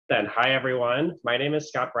Then, hi everyone. My name is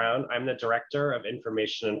Scott Brown. I'm the Director of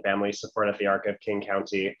Information and Family Support at the ARC of King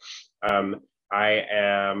County. I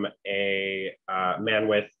am a man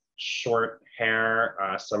with short hair,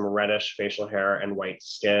 some reddish facial hair, and white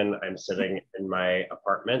skin. I'm sitting in my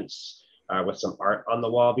apartment with some art on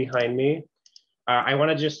the wall behind me. I want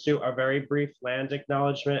to just do a very brief land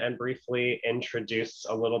acknowledgement and briefly introduce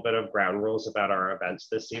a little bit of ground rules about our events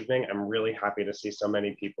this evening. I'm really happy to see so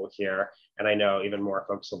many people here, and I know even more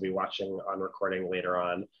folks will be watching on recording later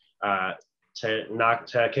on.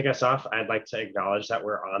 To kick us off, I'd like to acknowledge that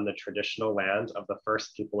we're on the traditional land of the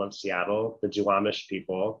first people of Seattle, the Duwamish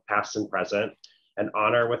people, past and present, and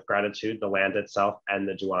honor with gratitude the land itself and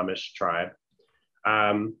the Duwamish tribe.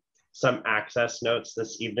 Some access notes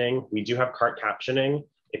this evening. We do have cart captioning.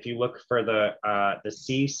 If you look for the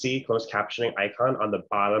CC closed captioning icon on the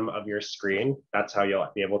bottom of your screen, that's how you'll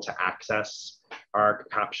be able to access our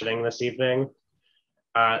captioning this evening.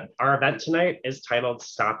 Our event tonight is titled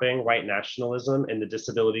Stopping White Nationalism in the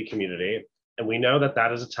Disability Community. And we know that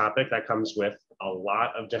that is a topic that comes with a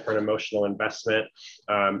lot of different emotional investment.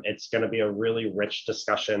 It's going to be a really rich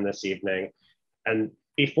discussion this evening. And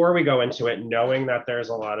before we go into it, knowing that there's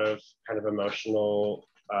a lot of kind of emotional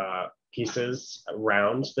pieces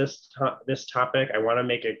around this topic, I want to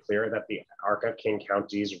make it clear that the ARC of King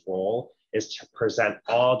County's role is to present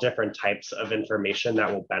all different types of information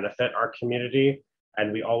that will benefit our community.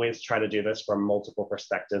 And we always try to do this from multiple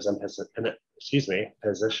perspectives and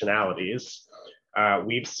positionalities.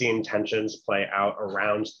 We've seen tensions play out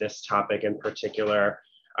around this topic in particular.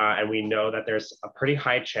 And we know that there's a pretty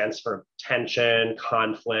high chance for tension,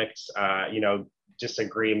 conflict,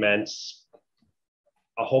 disagreements,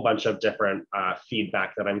 a whole bunch of different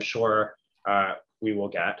feedback that I'm sure we will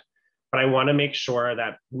get. But I want to make sure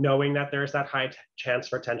that knowing that there's that high chance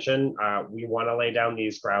for tension, we want to lay down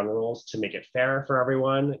these ground rules to make it fair for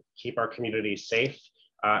everyone, keep our community safe,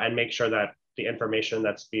 and make sure that the information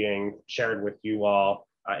that's being shared with you all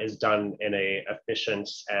is done in an efficient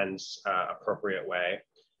and appropriate way.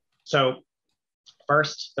 So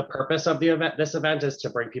first, the purpose of this event is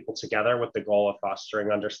to bring people together with the goal of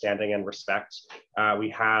fostering understanding and respect.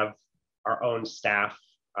 We have our own staff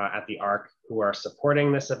at the ARC who are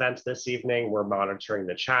supporting this event this evening. We're monitoring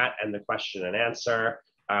the chat and the question and answer.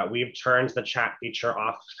 We've turned the chat feature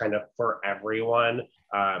off kind of for everyone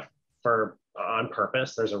on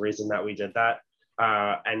purpose. There's a reason that we did that.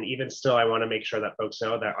 And even still, I want to make sure that folks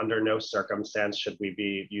know that under no circumstance should we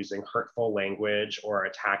be using hurtful language or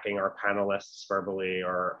attacking our panelists verbally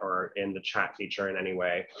or in the chat feature in any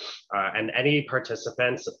way. And any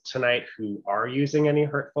participants tonight who are using any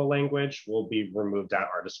hurtful language will be removed at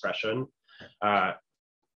our discretion.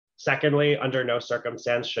 Secondly, under no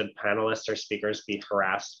circumstance should panelists or speakers be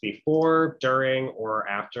harassed before, during, or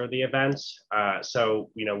after the event.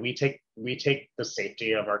 So, we take the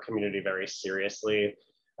safety of our community very seriously.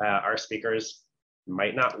 Our speakers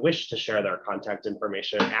might not wish to share their contact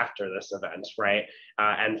information after this event, right?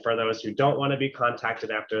 And for those who don't want to be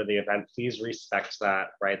contacted after the event, please respect that,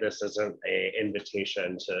 right? This isn't an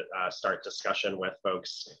invitation to start discussion with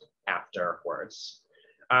folks afterwards.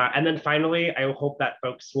 And then finally, I hope that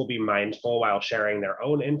folks will be mindful while sharing their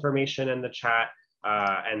own information in the chat.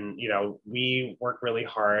 And we work really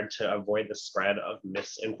hard to avoid the spread of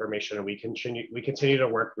misinformation, and we continue to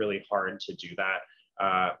work really hard to do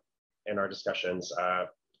that in our discussions.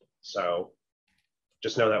 So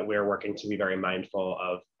just know that we're working to be very mindful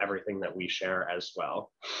of everything that we share as well.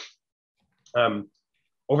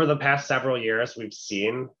 Over the past several years, we've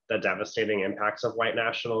seen the devastating impacts of white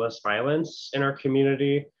nationalist violence in our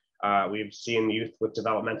community. We've seen youth with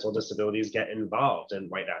developmental disabilities get involved in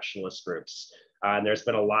white nationalist groups. And there's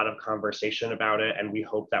been a lot of conversation about it, and we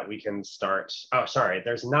hope that we can start,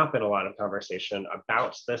 there's not been a lot of conversation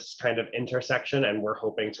about this kind of intersection, and we're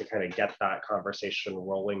hoping to kind of get that conversation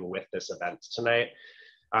rolling with this event tonight.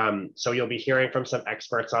 So you'll be hearing from some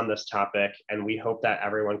experts on this topic, and we hope that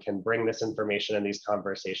everyone can bring this information and these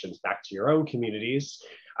conversations back to your own communities.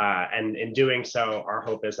 And in doing so, our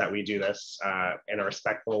hope is that we do this in a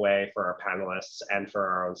respectful way for our panelists and for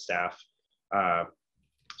our own staff.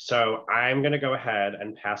 So I'm going to go ahead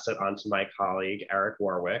and pass it on to my colleague, Eric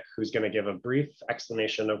Warwick, who's going to give a brief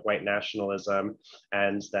explanation of white nationalism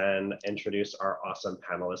and then introduce our awesome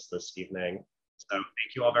panelists this evening. So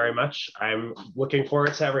thank you all very much. I'm looking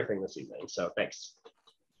forward to everything this evening, so thanks.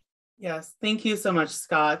 Yes, thank you so much,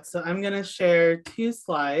 Scott. So I'm going to share 2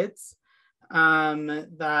 slides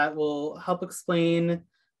that will help explain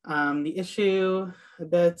the issue a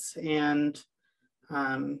bit, and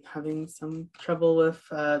having some trouble with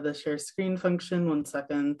the share screen function. 1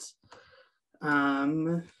 second.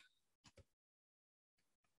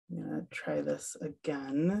 I'm gonna try this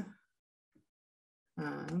again.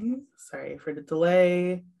 Sorry for the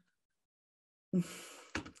delay.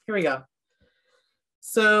 Here we go.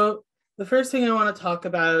 So the first thing I want to talk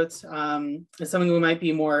about is something we might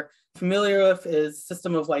be more familiar with is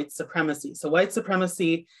system of white supremacy. So white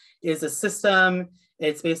supremacy is a system.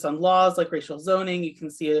 It's based on laws like racial zoning. You can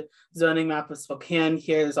see a zoning map of Spokane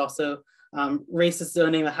here. There's also racist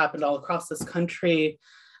zoning that happened all across this country.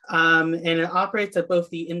 And it operates at both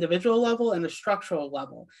the individual level and the structural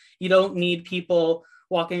level. You don't need people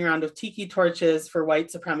walking around with tiki torches for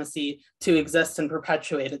white supremacy to exist and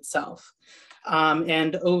perpetuate itself.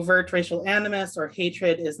 And overt racial animus or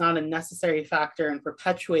hatred is not a necessary factor in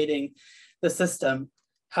perpetuating the system.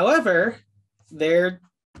 However, there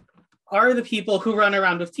are the people who run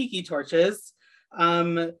around with tiki torches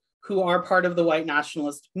who are part of the white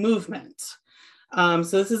nationalist movement. So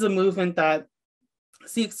this is a movement that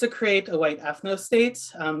seeks to create a white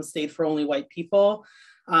ethno-state, state for only white people.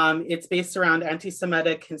 It's based around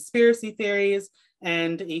anti-Semitic conspiracy theories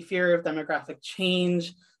and a fear of demographic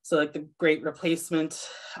change. So like the Great Replacement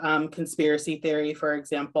conspiracy theory, for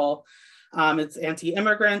example. It's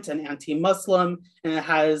anti-immigrant and anti-Muslim, and it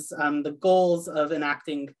has the goals of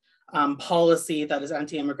enacting policy that is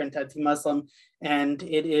anti-immigrant, anti-Muslim, and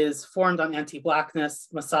it is formed on anti-Blackness,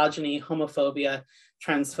 misogyny, homophobia,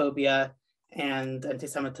 transphobia, and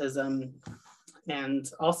anti-Semitism,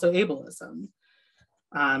 and also ableism.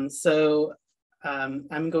 I'm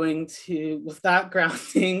going to, with that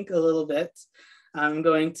grounding a little bit, I'm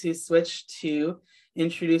going to switch to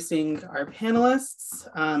introducing our panelists.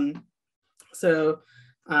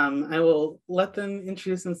 I will let them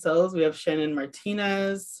introduce themselves. We have Shannon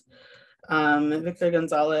Martinez, Victor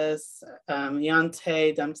Gonzalez,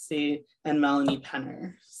 Yante Dempsey, and Melanie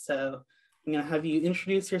Penner. So I'm going to have you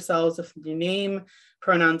introduce yourselves with your name,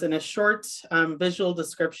 pronouns, and a short visual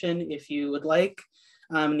description if you would like,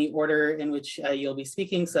 in the order in which you'll be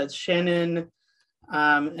speaking. So it's Shannon,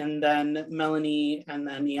 and then Melanie, and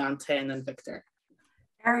then Yante, and then Victor.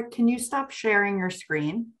 Eric, can you stop sharing your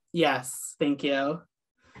screen? Yes, thank you.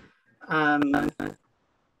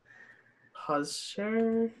 Pause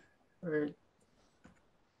share, or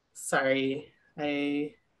sorry,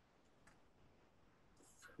 I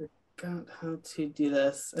forgot how to do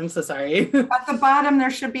this. I'm so sorry. At the bottom, there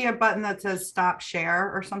should be a button that says stop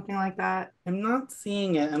share or something like that. I'm not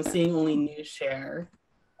seeing it. I'm seeing only new share.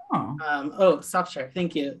 Oh, Stop share.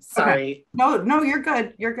 Thank you. Sorry. Okay. No, you're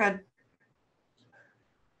good. You're good.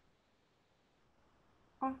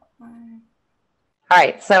 All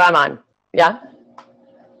right, so I'm on. Yeah.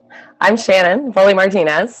 I'm Shannon Foley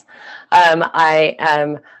Martinez. I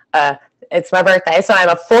am, it's my birthday, so I'm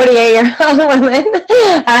a 48-year-old woman.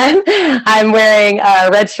 I'm wearing a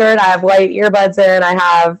red shirt. I have white earbuds in. I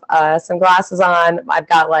have some glasses on. I've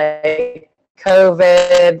got like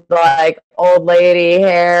COVID, like old lady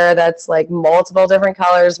hair that's like multiple different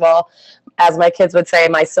colors. Well, as my kids would say,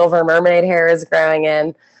 my silver mermaid hair is growing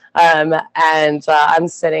in. I'm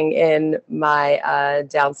sitting in my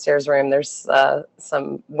downstairs room. There's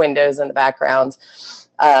some windows in the background,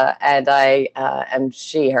 and I am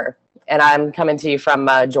she, her, and I'm coming to you from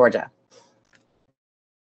Georgia.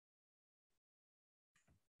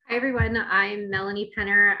 Hi, everyone. I'm Melanie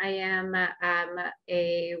Penner. I am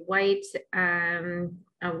a white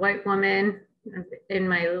woman in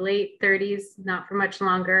my late 30s, not for much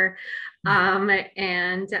longer,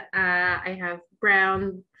 and I have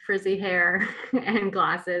brown frizzy hair and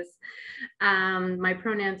glasses. My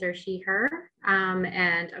pronouns are she, her,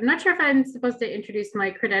 and I'm not sure if I'm supposed to introduce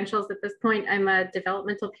my credentials at this point. I'm a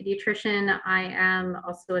developmental pediatrician. I am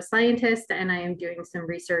also a scientist, and I am doing some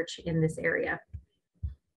research in this area.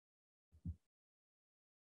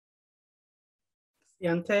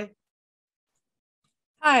 Yante?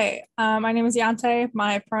 Hi, my name is Yante.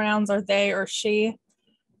 My pronouns are they or she.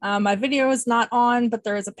 My video is not on, but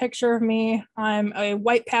there is a picture of me. I'm a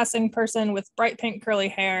white passing person with bright pink curly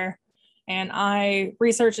hair, and I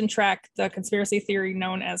research and track the conspiracy theory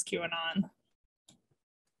known as QAnon.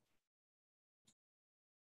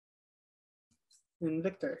 And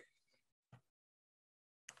Victor.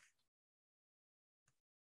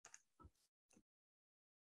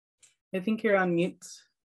 I think you're on mute.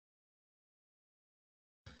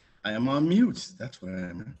 I am on mute. That's what I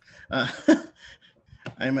am.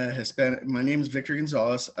 I'm a Hispanic. My name is Victor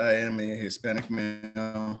Gonzalez. I am a Hispanic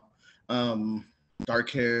male, dark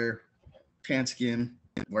hair, tan skin,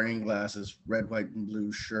 wearing glasses, red, white, and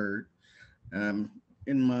blue shirt. In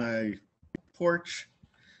my porch,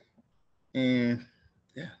 and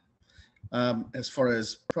yeah. As far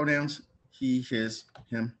as pronouns, he, his,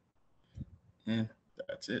 him, and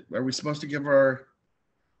that's it. Are we supposed to give our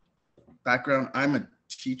background, I'm a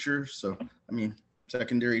teacher, so I mean,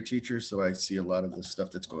 secondary teacher, so I see a lot of the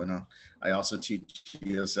stuff that's going on. I also teach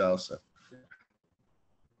ESL, so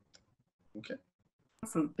okay.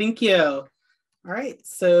 Awesome, thank you. All right,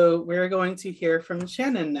 so we're going to hear from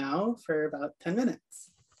Shannon now for about 10 minutes.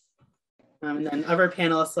 And then other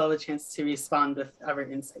panelists will have a chance to respond with other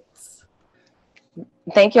insights.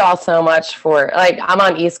 Thank you all so much for, like, I'm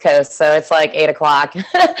on East Coast, so it's like 8 o'clock.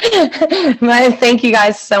 But thank you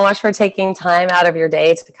guys so much for taking time out of your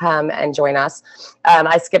day to come and join us.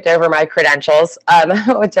 I skipped over my credentials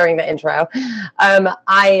during the intro.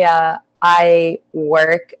 I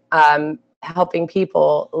work helping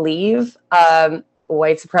people leave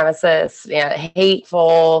white supremacist,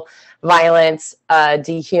 hateful, violent,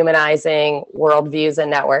 dehumanizing worldviews and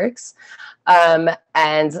networks.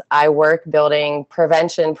 And I work building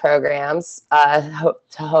prevention programs to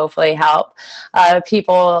hopefully help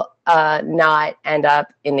people not end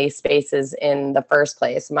up in these spaces in the first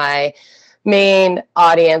place. My main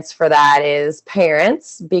audience for that is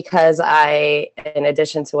parents, because in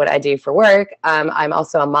addition to what I do for work, I'm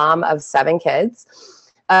also a mom of 7 kids.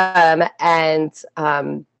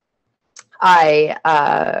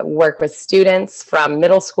 I work with students from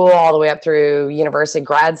middle school all the way up through university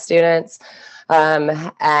grad students, and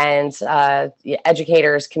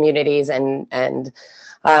educators, communities, and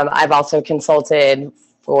I've also consulted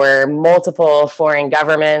for multiple foreign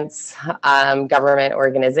governments, government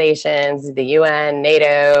organizations, the UN,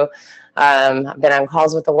 NATO. I've been on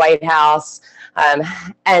calls with the White House.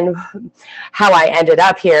 And how I ended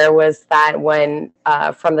up here was that when,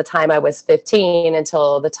 from the time I was 15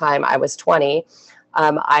 until the time I was 20,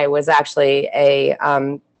 I was actually a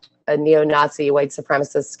neo-Nazi white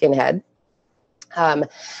supremacist skinhead.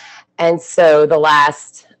 And so the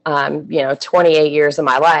last, 28 years of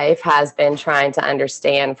my life has been trying to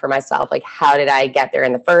understand for myself, like, how did I get there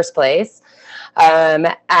in the first place?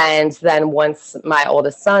 And then once my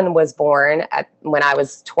oldest son was born, when I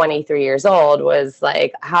was 23 years old, was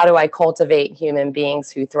like, how do I cultivate human beings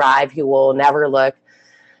who thrive, who will never look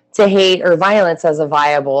to hate or violence as a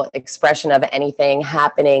viable expression of anything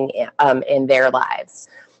happening in their lives?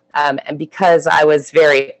 And because I was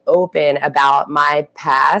very open about my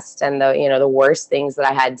past and the worst things that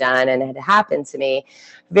I had done and had happened to me,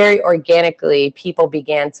 very organically, people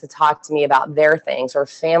began to talk to me about their things or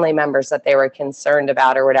family members that they were concerned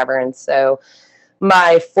about or whatever. And so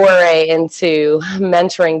my foray into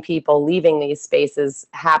mentoring people leaving these spaces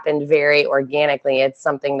happened very organically. It's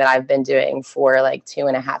something that I've been doing for like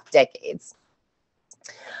 2.5 decades.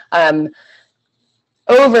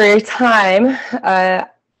 Over time,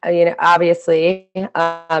 obviously,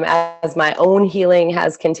 as my own healing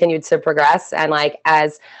has continued to progress, and I'm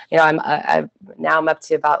up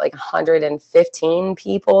to about like 115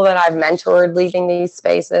 people that I've mentored leaving these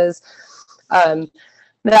spaces.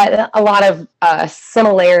 That a lot of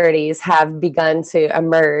similarities have begun to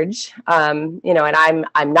emerge. And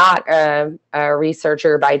I'm not a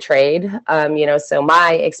researcher by trade. So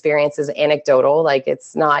my experience is anecdotal. Like,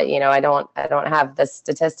 it's not, I don't have the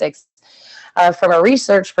statistics from a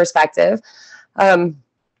research perspective.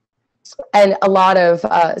 And a lot of,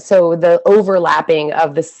 so the overlapping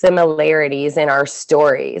of the similarities in our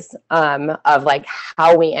stories of like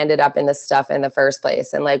how we ended up in this stuff in the first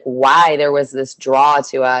place, and like why there was this draw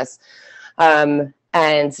to us, and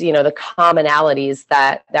the commonalities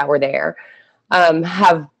that were there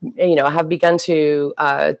have begun to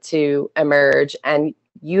emerge, and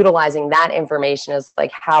utilizing that information is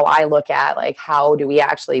like how I look at like how do we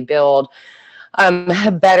actually build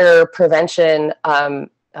better prevention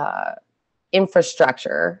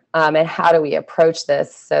infrastructure, and how do we approach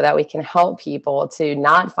this so that we can help people to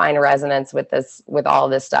not find resonance with all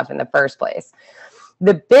this stuff in the first place.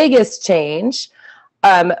 The biggest change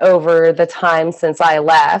over the time since I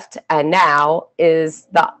left and now is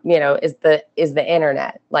the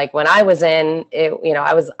internet. Like, when I was in it,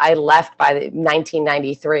 I left by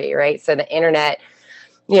 1993, right? So the internet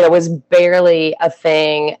was barely a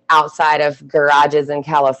thing outside of garages in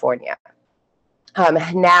California.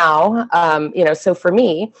 Now, so for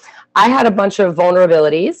me, I had a bunch of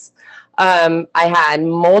vulnerabilities. I had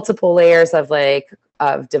multiple layers of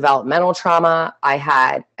developmental trauma. I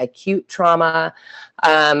had acute trauma.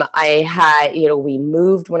 I had, we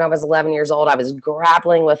moved when I was 11 years old. I was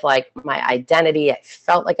grappling with like my identity. I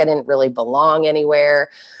felt like I didn't really belong anywhere.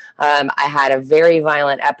 I had a very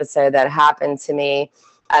violent episode that happened to me.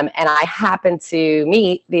 And I happened to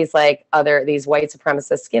meet these white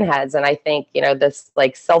supremacist skinheads. And I think, this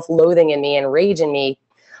like self-loathing in me and rage in me,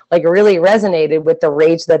 like really resonated with the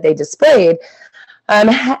rage that they displayed.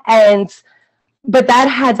 And but that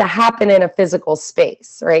had to happen in a physical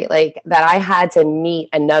space, right? Like that I had to meet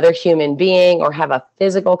another human being or have a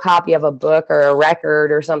physical copy of a book or a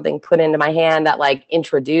record or something put into my hand that like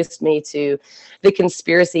introduced me to the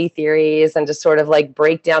conspiracy theories and just sort of like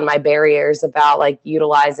break down my barriers about like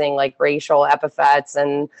utilizing like racial epithets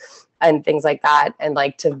and things like that. And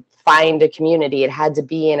like to find a community, it had to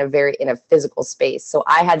be in a physical space. So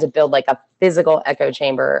I had to build like a physical echo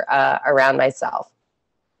chamber around myself.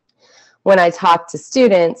 When I talk to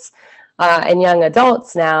students and young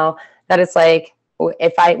adults now, that it's like,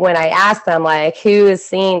 when I ask them like, who is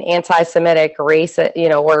seeing anti-Semitic, racist,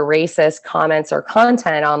 or racist comments or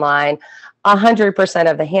content online,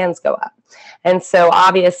 100% of the hands go up. And so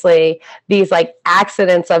obviously these like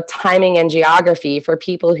accidents of timing and geography for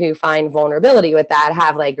people who find vulnerability with that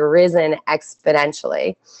have like risen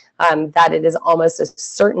exponentially. That it is almost a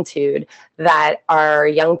certitude that our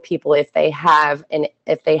young people, if they have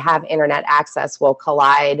internet access, will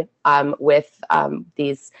collide with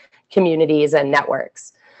these communities and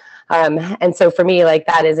networks. And so for me, like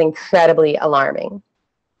that is incredibly alarming.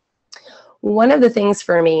 One of the things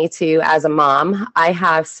for me too, as a mom, I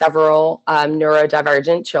have several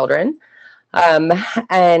neurodivergent children,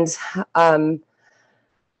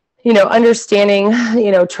 understanding,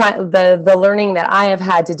 the learning that I have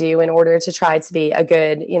had to do in order to try to be a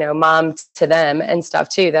good, mom to them and stuff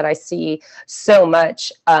too, that I see so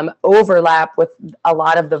much overlap with a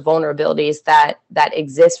lot of the vulnerabilities that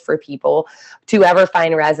exist for people to ever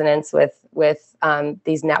find resonance with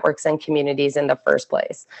these networks and communities in the first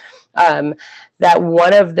place. That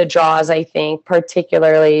one of the draws, I think,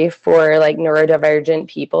 particularly for like neurodivergent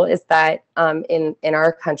people, is that in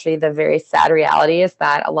our country, the very sad reality is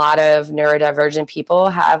that a lot of neurodivergent people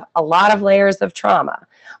have a lot of layers of trauma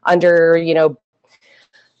under,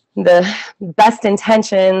 the best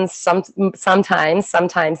intentions,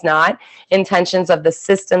 sometimes not, intentions of the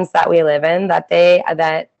systems that we live in, and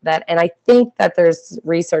I think that there's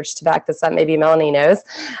research to back this up, maybe Melanie knows,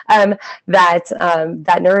 that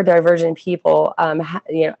neurodivergent people,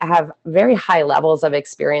 have very high levels of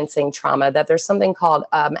experiencing trauma, that there's something called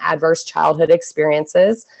adverse childhood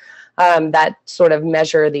experiences, that sort of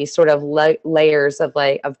measure these sort of layers of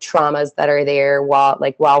traumas that are there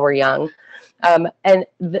while we're young. And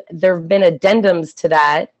there have been addendums to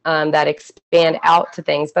that that expand out to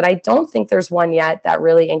things, but I don't think there's one yet that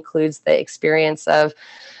really includes the experience of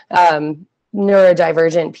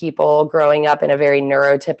neurodivergent people growing up in a very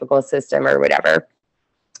neurotypical system or whatever.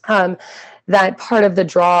 That part of the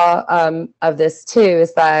draw of this too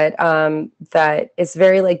is that it's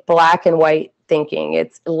very like black and white thinking.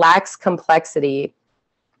 It lacks complexity,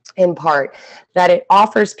 in part, that it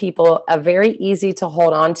offers people a very easy to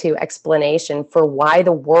hold on to explanation for why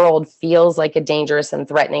the world feels like a dangerous and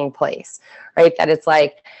threatening place, right? That it's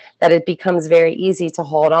like, that it becomes very easy to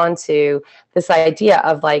hold on to this idea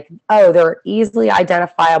of like, oh, there are easily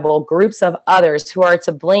identifiable groups of others who are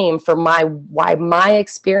to blame for why my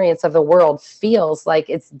experience of the world feels like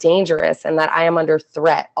it's dangerous and that I am under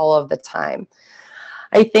threat all of the time.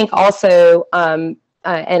 I think also, and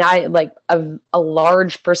I like a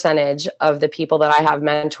large percentage of the people that I have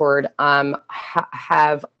mentored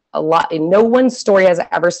have a lot. No one's story has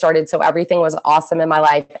ever started, so everything was awesome in my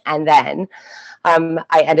life, and then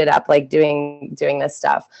I ended up like doing this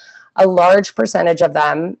stuff. A large percentage of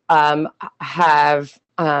them have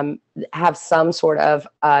some sort of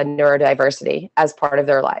neurodiversity as part of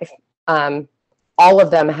their life. All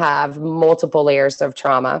of them have multiple layers of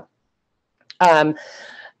trauma.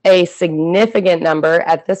 A significant number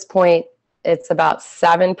at this point, it's about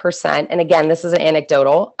 7%. And again, this is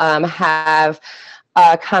anecdotal, have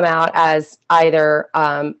come out as either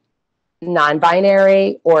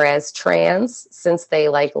non-binary or as trans since they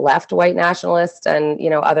like left white nationalist and,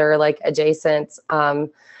 other like adjacent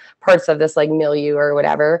parts of this like milieu or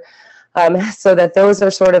whatever. So that those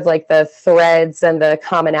are sort of like the threads and the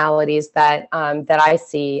commonalities that I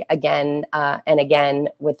see again and again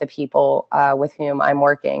with the people with whom I'm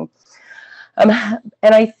working. And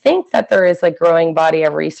I think that there is a growing body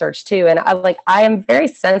of research too. And I am very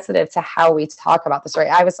sensitive to how we talk about this,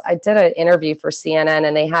 right? I did an interview for CNN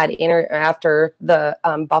and they had after the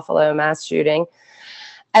Buffalo mass shooting,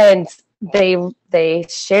 and they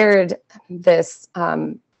shared this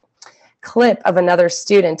clip of another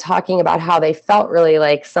student talking about how they felt really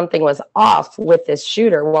like something was off with this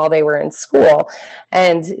shooter while they were in school.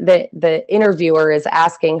 And the interviewer is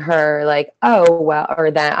asking her like, oh, well,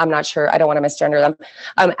 or that, I'm not sure, I don't want to misgender them.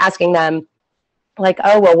 I'm asking them like,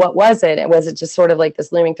 oh, well, what was it? And was it just sort of like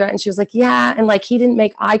this looming threat? And she was like, yeah. And like, he didn't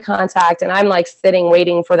make eye contact. And I'm like sitting,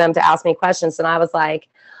 waiting for them to ask me questions. And I was like,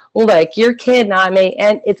 look, your kid not make,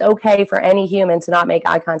 and it's okay for any human to not make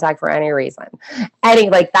eye contact for any reason.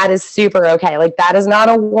 Like that is super okay. Like that is not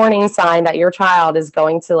a warning sign that your child is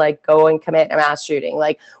going to like go and commit a mass shooting.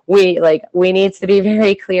 Like we need to be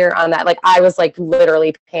very clear on that. Like I was like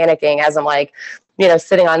literally panicking as I'm like, you know,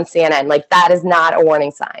 sitting on CNN. Like that is not a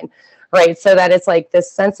warning sign, right? So that it's like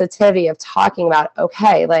this sensitivity of talking about,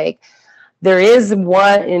 okay, like there is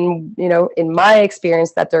one in, you know, in my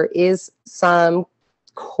experience that there is some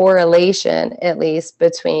correlation, at least,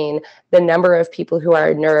 between the number of people who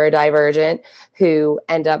are neurodivergent who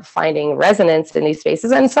end up finding resonance in these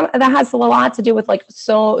spaces, and some that has a lot to do with like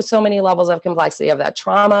so many levels of complexity of that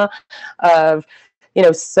trauma, of, you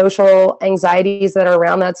know, social anxieties that are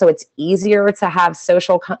around that. So it's easier to have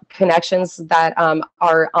social connections that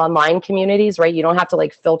are online communities, right? You don't have to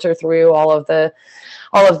like filter through all of the,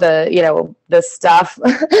 you know, the stuff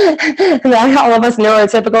that all of us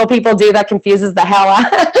neurotypical people do that confuses the hell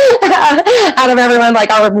out of everyone,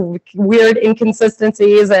 like our weird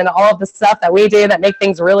inconsistencies and all of the stuff that we do that make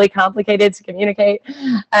things really complicated to communicate,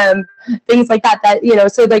 things like that, that, you know,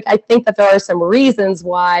 so like I think that there are some reasons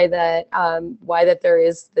why that there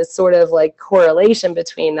is this sort of like correlation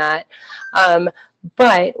between that.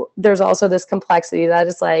 But there's also this complexity that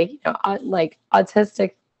is like, you know, like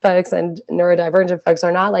autistic folks and neurodivergent folks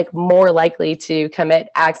are not like more likely to commit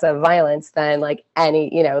acts of violence than like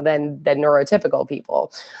any, you know, than neurotypical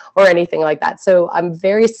people or anything like that. So I'm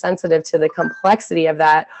very sensitive to the complexity of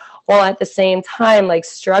that, while at the same time like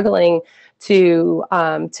struggling to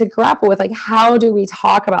grapple with like, how do we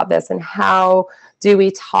talk about this and how do we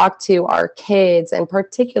talk to our kids, and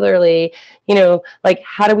particularly, you know, like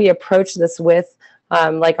how do we approach this with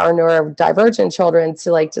like our neurodivergent children,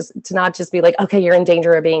 to like to not just be like, okay, you're in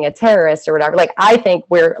danger of being a terrorist or whatever. Like I think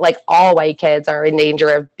we're like all white kids are in danger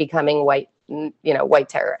of becoming white, you know, white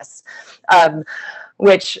terrorists.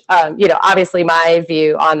 Which, you know, obviously my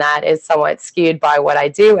view on that is somewhat skewed by what I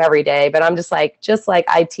do every day, but I'm just like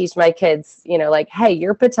I teach my kids, you know, like, hey,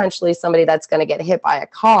 you're potentially somebody that's going to get hit by a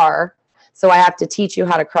car, so I have to teach you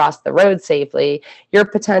how to cross the road safely. You're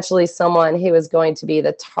potentially someone who is going to be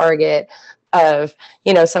the target of,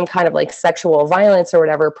 you know, some kind of like sexual violence or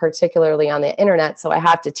whatever, particularly on the internet. So I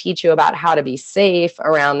have to teach you about how to be safe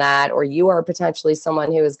around that. Or you are potentially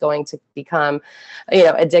someone who is going to become, you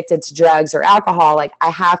know, addicted to drugs or alcohol. Like I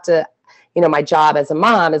have to, you know, my job as a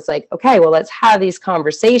mom is like, okay, well, let's have these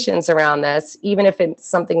conversations around this, even if it's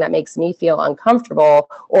something that makes me feel uncomfortable,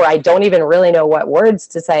 or I don't even really know what words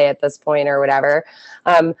to say at this point or whatever.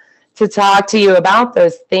 To talk to you about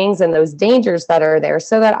those things and those dangers that are there,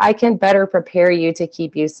 so that I can better prepare you to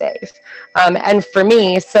keep you safe. And for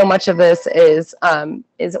me, so much of this is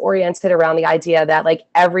oriented around the idea that like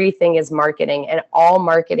everything is marketing, and all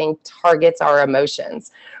marketing targets our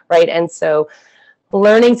emotions, right? And so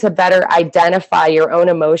learning to better identify your own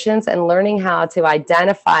emotions and learning how to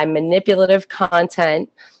identify manipulative content,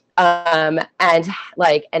 and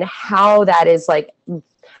how that is like,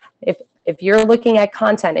 if you're looking at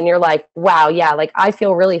content and you're like, wow, yeah, like I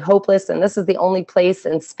feel really hopeless, and this is the only place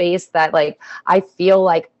and space that like I feel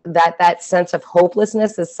like that sense of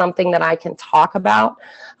hopelessness is something that I can talk about,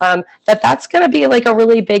 that's going to be like a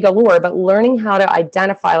really big allure. But learning how to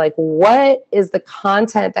identify like, what is the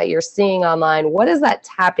content that you're seeing online, what is that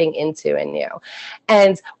tapping into in you,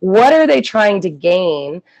 and what are they trying to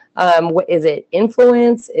gain? What is it?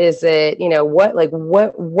 Influence? Is it, you know,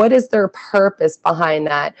 what is their purpose behind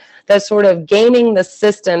that? That's sort of gaming the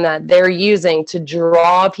system that they're using to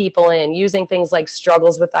draw people in, using things like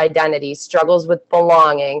struggles with identity, struggles with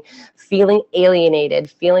belonging, feeling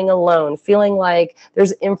alienated, feeling alone, feeling like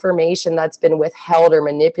there's information that's been withheld or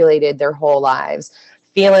manipulated their whole lives,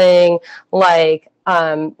 feeling like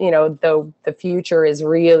you know, the future is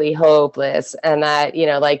really hopeless, and that, you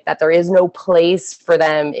know, like that there is no place for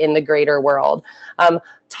them in the greater world.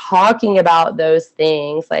 Talking about those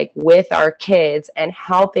things like with our kids and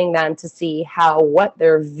helping them to see how what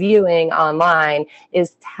they're viewing online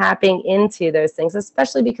is tapping into those things,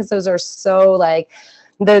 especially because those are so like,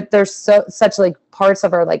 there's such like parts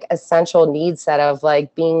of our like essential needs set of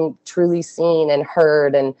like being truly seen and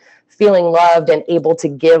heard, and feeling loved and able to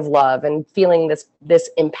give love, and feeling this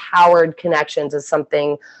empowered connection to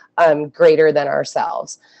something greater than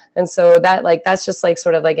ourselves. And so that like, that's just like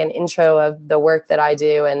sort of like an intro of the work that I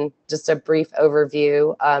do, and just a brief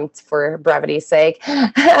overview for brevity's sake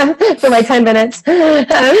for my 10 minutes.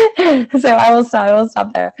 So I will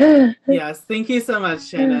stop there. Yes, thank you so much,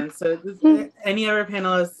 Shannon. So any other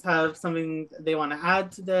panelists have something they want to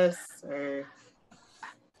add to this, or?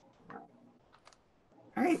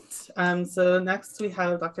 All right, so next we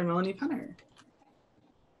have Dr. Melanie Penner.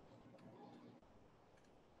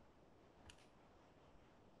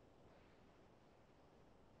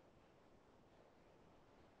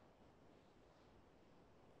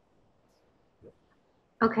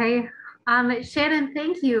 Okay, Shannon,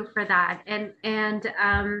 thank you for that. And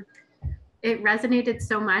it resonated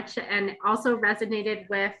so much, and also resonated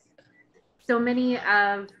with so many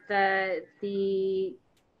of the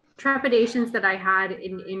trepidations that I had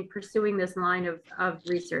in pursuing this line of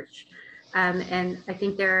research. And I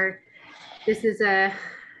think this is an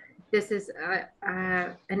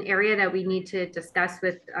area that we need to discuss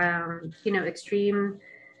with, extreme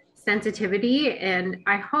sensitivity. And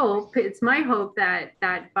it's my hope that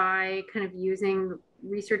by kind of using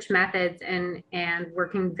research methods and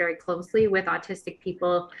working very closely with autistic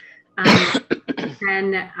people,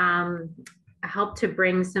 can help to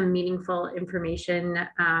bring some meaningful information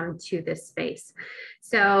to this space.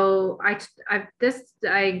 So I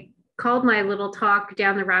called my little talk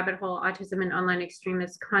Down the Rabbit Hole, Autism and Online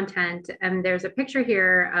Extremist Content. And there's a picture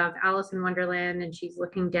here of Alice in Wonderland, and she's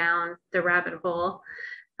looking down the rabbit hole.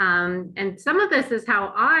 And some of this is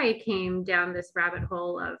how I came down this rabbit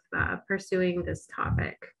hole of pursuing this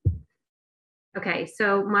topic. Okay,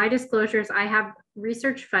 so my disclosures, I have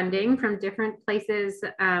research funding from different places.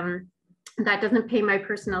 That doesn't pay my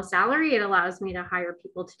personal salary. It allows me to hire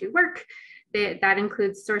people to do work. That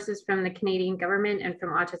includes sources from the Canadian government and from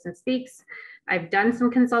Autism Speaks. I've done some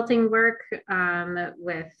consulting work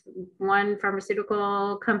with one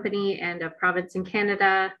pharmaceutical company and a province in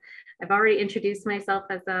Canada. I've already introduced myself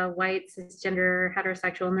as a white, cisgender,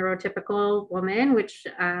 heterosexual, neurotypical woman, which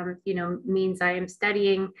means I am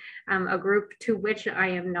studying a group to which I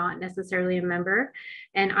am not necessarily a member.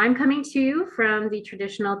 And I'm coming to you from the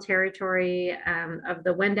traditional territory of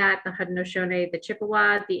the Wendat, the Haudenosaunee, the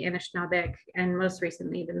Chippewa, the Anishinaabe, and most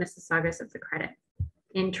recently the Mississaugas of the Credit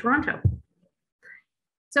in Toronto.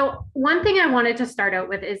 So one thing I wanted to start out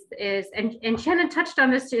with is and Shannon touched on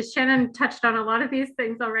this too. Shannon touched on a lot of these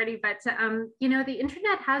things already, but the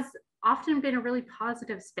internet has often been a really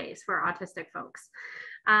positive space for autistic folks.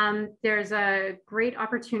 There's a great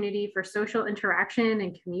opportunity for social interaction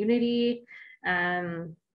and community.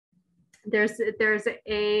 There's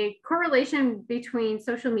a correlation between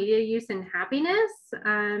social media use and happiness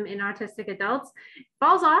in autistic adults. It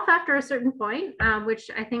falls off after a certain point,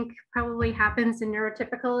 which I think probably happens in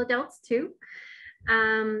neurotypical adults too.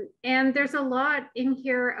 And there's a lot in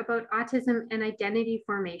here about autism and identity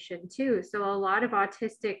formation too. So a lot of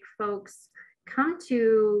autistic folks come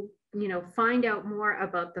to find out more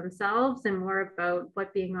about themselves and more about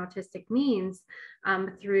what being autistic means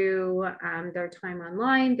through their time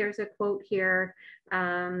online. There's a quote here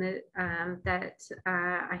that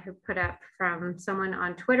I have put up from someone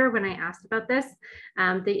on Twitter when I asked about this.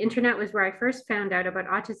 The internet was where I first found out about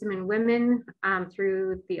autism in women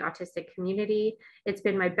through the autistic community. It's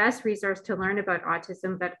been my best resource to learn about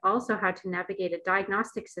autism, but also how to navigate a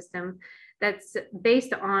diagnostic system that's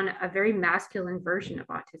based on a very masculine version of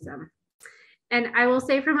autism. And I will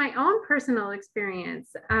say from my own personal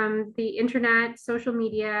experience, the internet, social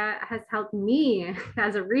media has helped me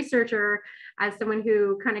as a researcher, as someone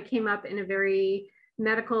who kind of came up in a very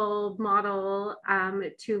medical model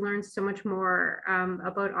to learn so much more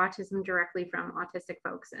about autism directly from autistic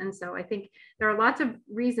folks. And so I think there are lots of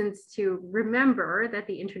reasons to remember that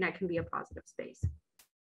the internet can be a positive space.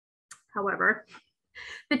 However,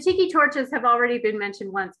 the tiki torches have already been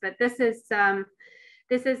mentioned once, but this is a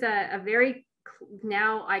very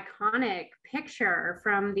now iconic picture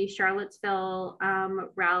from the Charlottesville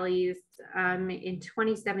rallies in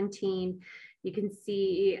 2017. You can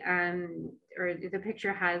see, or the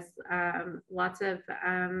picture has lots of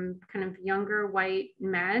kind of younger white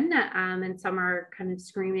men, and some are kind of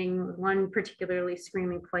screaming, one particularly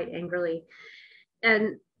screaming quite angrily.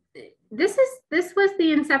 And this was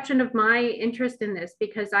the inception of my interest in this,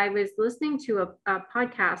 because I was listening to a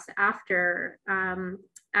podcast after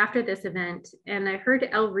this event, and I heard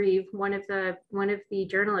Elle Reeve, one of the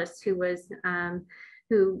journalists who was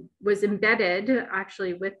embedded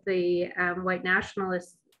actually with the white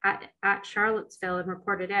nationalists at Charlottesville, and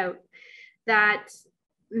reported out that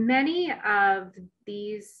many of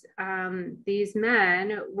these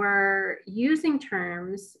men were using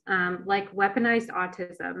terms like weaponized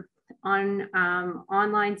autism on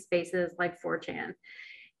online spaces like 4chan.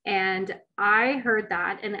 And I heard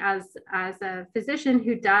that, and as a physician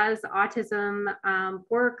who does autism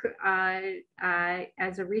work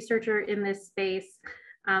as a researcher in this space,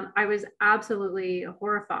 I was absolutely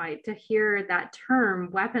horrified to hear that term,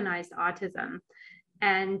 weaponized autism.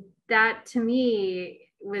 And that to me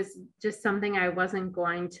was just something I wasn't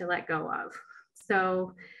going to let go of.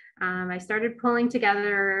 So I started pulling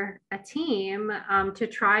together a team to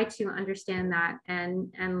try to understand that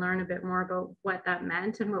and learn a bit more about what that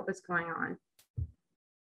meant and what was going on.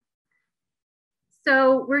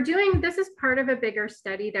 So this is part of a bigger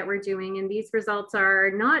study that we're doing, and these results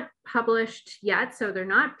are not published yet, so they're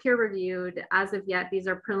not peer reviewed as of yet. These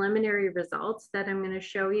are preliminary results that I'm going to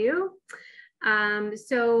show you.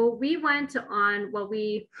 So we went on, well,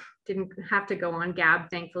 we didn't have to go on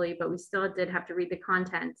Gab, thankfully, but we still did have to read the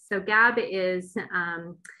content. So Gab is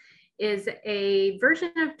a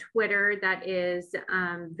version of Twitter that is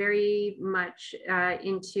very much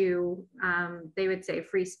into, they would say,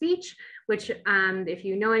 free speech, which if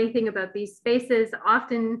you know anything about these spaces,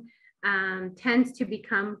 often tends to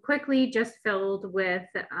become quickly just filled with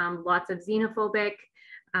lots of xenophobic,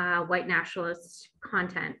 white nationalist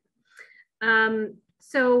content.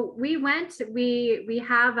 So we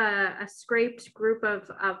have a scraped group of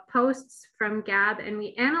posts from Gab, and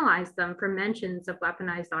we analyzed them for mentions of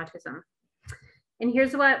weaponized autism. And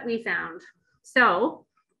here's what we found. So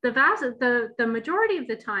the majority of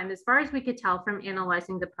the time, as far as we could tell from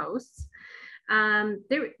analyzing the posts,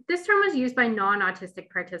 this term was used by non-autistic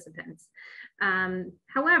participants.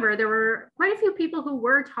 However, there were quite a few people who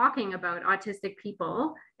were talking about autistic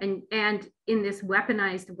people and in this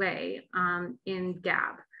weaponized way in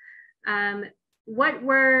Gab.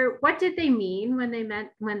 What did they mean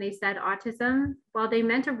when they said autism? Well, they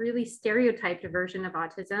meant a really stereotyped version of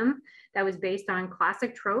autism that was based on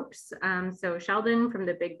classic tropes. So Sheldon from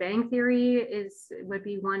the Big Bang Theory would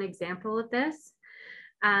be one example of this.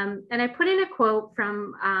 And I put in a quote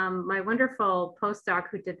from my wonderful postdoc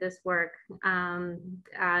who did this work.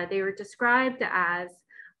 They were described as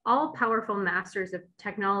all powerful masters of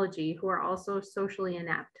technology who are also socially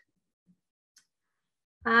inept.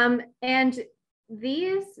 And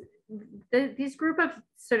these group of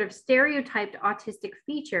sort of stereotyped autistic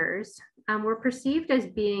features were perceived as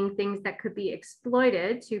being things that could be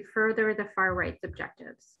exploited to further the far right's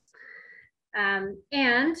objectives.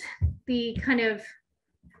 And the kind of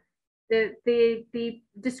the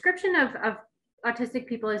description of autistic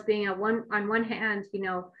people as being on one hand, you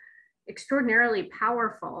know, extraordinarily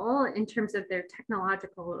powerful in terms of their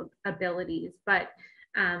technological abilities, but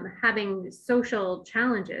having social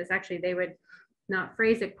challenges, actually they would not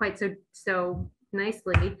phrase it quite so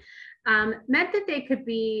nicely, meant that they could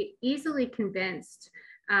be easily convinced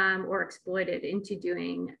or exploited into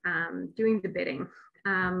doing the bidding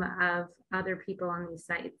of other people on these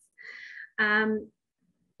sites.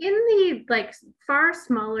 In the far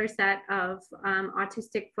smaller set of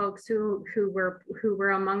autistic folks who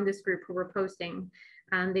were among this group who were posting,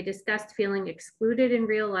 they discussed feeling excluded in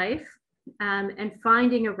real life and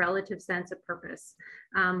finding a relative sense of purpose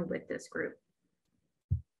with this group.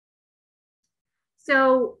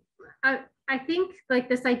 So I think like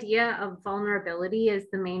this idea of vulnerability is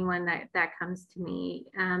the main one that comes to me.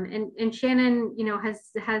 And Shannon, you know,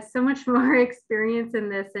 has so much more experience in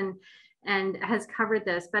this and has covered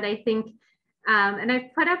this, but I think, and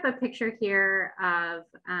I've put up a picture here of,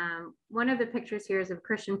 one of the pictures here is of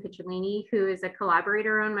Christian Picciolini, who is a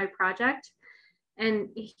collaborator on my project. And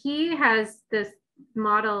he has this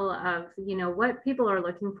model of, you know, what people are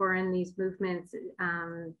looking for in these movements.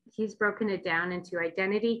 He's broken it down into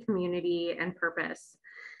identity, community, and purpose.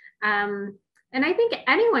 And I think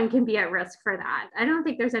anyone can be at risk for that. I don't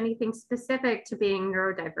think there's anything specific to being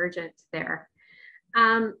neurodivergent there.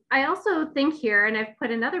 I also think here, and I've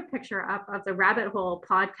put another picture up of the Rabbit Hole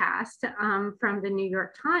podcast from the New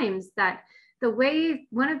York Times, that the way,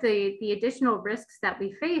 one of the additional risks that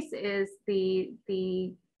we face is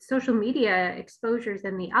the social media exposures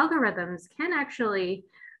and the algorithms can actually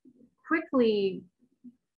quickly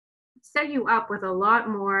set you up with a lot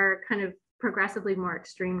more kind of progressively more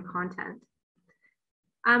extreme content.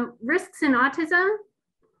 Risks in autism,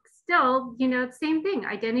 still, you know, same thing,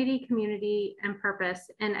 identity, community, and purpose.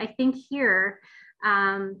 And I think here,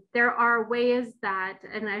 there are ways that,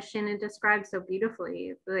 and as Shannon described so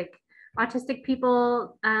beautifully, like autistic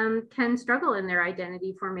people can struggle in their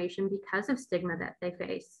identity formation because of stigma that they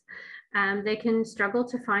face. They can struggle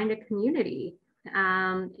to find a community,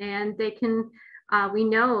 and they can, we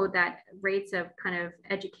know that rates of kind of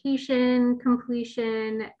education,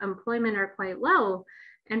 completion, employment are quite low,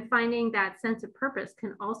 and finding that sense of purpose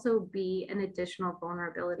can also be an additional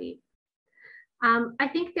vulnerability. I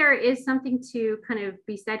think there is something to kind of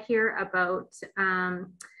be said here about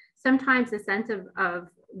sometimes a sense of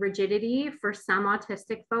rigidity for some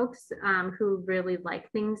autistic folks who really like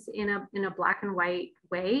things in a black and white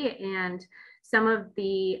way. And some of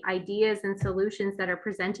the ideas and solutions that are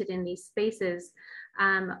presented in these spaces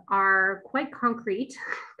are quite concrete,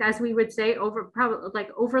 as we would say,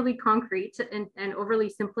 overly concrete and overly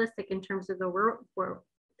simplistic in terms of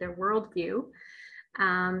their worldview.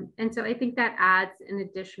 And so I think that adds an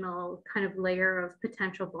additional kind of layer of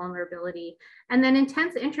potential vulnerability. And then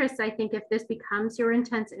intense interest, I think if this becomes your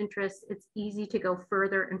intense interest, it's easy to go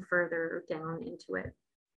further and further down into it.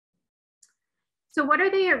 So what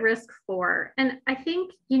are they at risk for? And I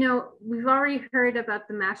think, you know, we've already heard about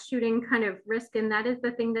the mass shooting kind of risk, and that is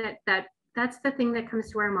the thing that's the thing that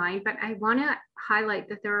comes to our mind, but I want to highlight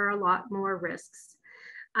that there are a lot more risks.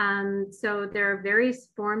 So there are various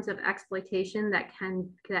forms of exploitation that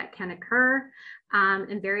can occur,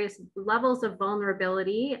 and various levels of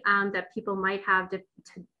vulnerability that people might have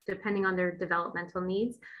depending on their developmental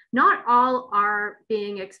needs. Not all are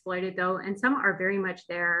being exploited though, and some are very much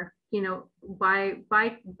there, you know,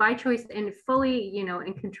 by choice and fully, you know,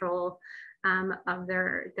 in control of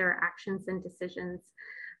their actions and decisions.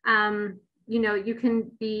 You know, you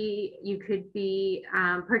could be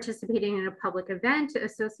participating in a public event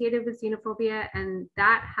associated with xenophobia, and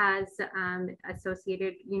that has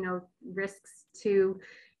associated, you know, risks to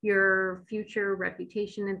your future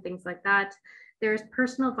reputation and things like that. There's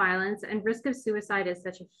personal violence, and risk of suicide is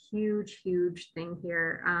such a huge thing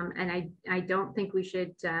here, and I don't think we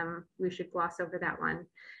should gloss over that one.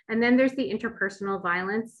 And then there's the interpersonal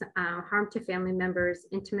violence, harm to family members,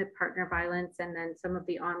 intimate partner violence, and then some of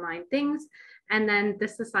the online things. And then the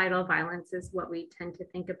societal violence is what we tend to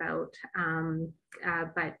think about,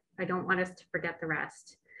 but I don't want us to forget the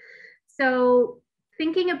rest. So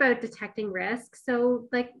thinking about detecting risk, so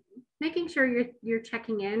like making sure you're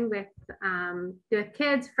checking in with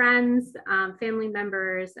kids, friends, family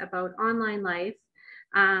members about online life.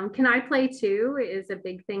 Can I play too is a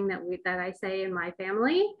big thing that I say in my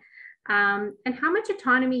family. And how much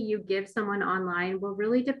autonomy you give someone online will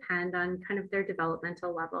really depend on kind of their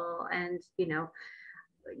developmental level. And, you know,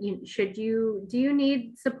 do you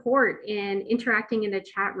need support in interacting in a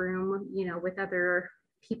chat room, you know, with other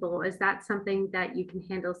people? Is that something that you can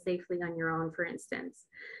handle safely on your own, for instance?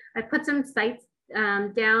 I put some sites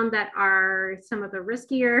down that are some of the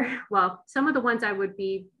riskier, well, some of the ones that would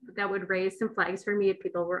raise some flags for me if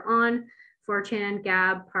people were on 4chan,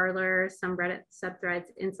 Gab, Parler, some Reddit subthreads,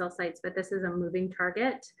 incel sites, but this is a moving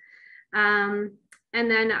target. And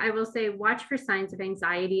then I will say, watch for signs of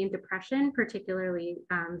anxiety and depression, particularly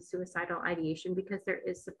suicidal ideation, because there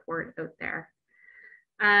is support out there.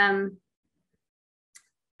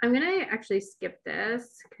 I'm gonna actually skip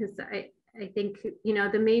this because I think, you know,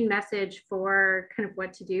 the main message for kind of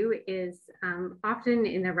what to do is often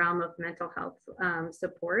in the realm of mental health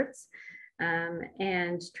supports,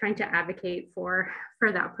 and trying to advocate for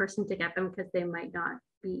that person to get them because they might not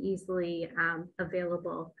be easily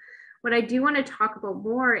available. What I do want to talk about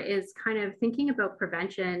more is kind of thinking about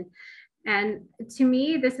prevention. And to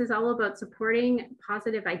me, this is all about supporting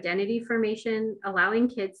positive identity formation, allowing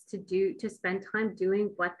kids to spend time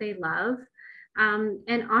doing what they love.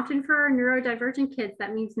 And often for our neurodivergent kids,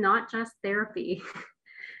 that means not just therapy.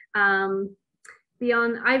 I've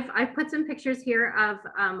put some pictures here of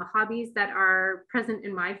hobbies that are present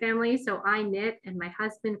in my family. So I knit, and my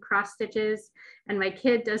husband cross stitches, and my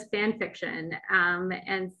kid does fan fiction.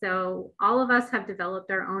 And so all of us have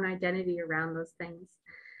developed our own identity around those things.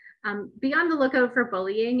 Be on the lookout for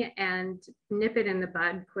bullying and nip it in the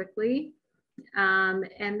bud quickly.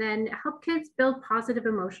 And then help kids build positive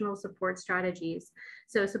emotional support strategies.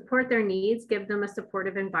 So support their needs, give them a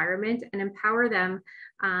supportive environment, and empower them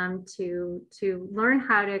to learn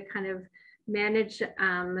how to kind of manage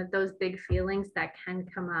those big feelings that can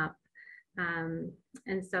come up.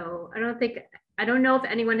 And so I don't know if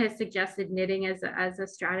anyone has suggested knitting as a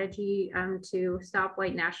strategy to stop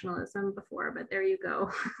white nationalism before, but there you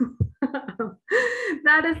go.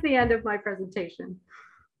 That is the end of my presentation.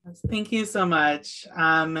 Thank you so much.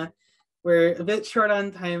 We're a bit short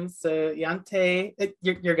on time, so Yante,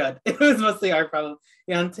 you're good. It was mostly our problem.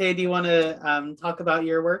 Yante, do you want to talk about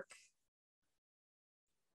your work?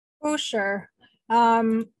 Oh, sure.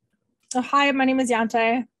 Hi, my name is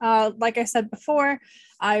Yante. Like I said before,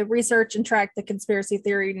 I research and track the conspiracy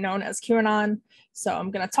theory known as QAnon. So I'm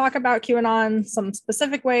going to talk about QAnon, some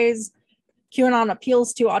specific ways QAnon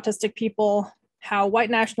appeals to autistic people, how white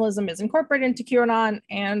nationalism is incorporated into QAnon,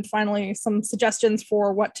 and finally, some suggestions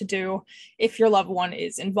for what to do if your loved one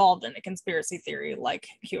is involved in a conspiracy theory like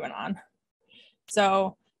QAnon.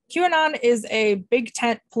 So QAnon is a big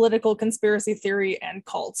tent political conspiracy theory and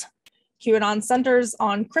cult. QAnon centers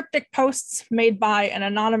on cryptic posts made by an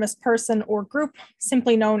anonymous person or group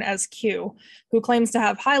simply known as Q, who claims to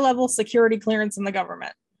have high-level security clearance in the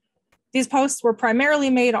government. These posts were primarily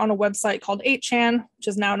made on a website called 8chan, which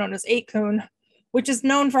is now known as 8kun, which is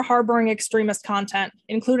known for harboring extremist content,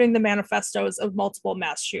 including the manifestos of multiple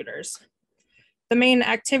mass shooters. The main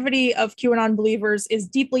activity of QAnon believers is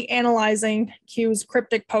deeply analyzing Q's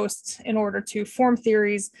cryptic posts in order to form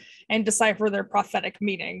theories and decipher their prophetic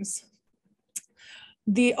meanings.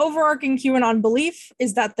 The overarching QAnon belief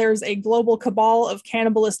is that there's a global cabal of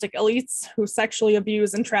cannibalistic elites who sexually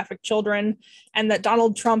abuse and traffic children, and that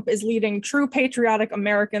Donald Trump is leading true patriotic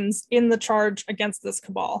Americans in the charge against this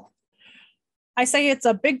cabal. I say it's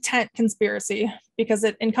a big tent conspiracy because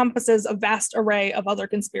it encompasses a vast array of other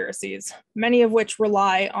conspiracies, many of which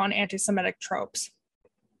rely on anti-Semitic tropes.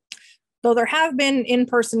 Though there have been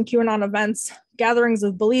in-person QAnon events, gatherings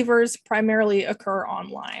of believers primarily occur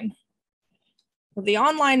online. The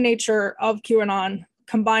online nature of QAnon,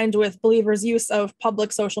 combined with believers' use of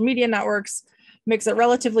public social media networks, makes it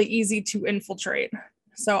relatively easy to infiltrate.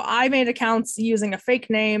 So I made accounts using a fake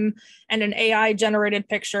name and an AI-generated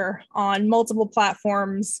picture on multiple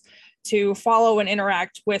platforms to follow and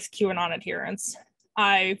interact with QAnon adherents.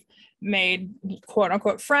 I made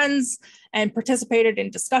quote-unquote friends and participated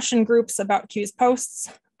in discussion groups about Q's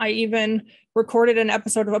posts. I even recorded an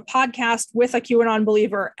episode of a podcast with a QAnon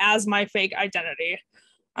believer as my fake identity.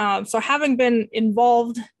 So having been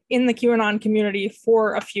involved in the QAnon community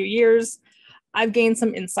for a few years, I've gained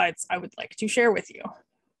some insights I would like to share with you.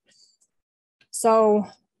 So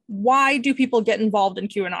why do people get involved in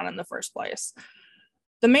QAnon in the first place?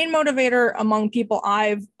 The main motivator among people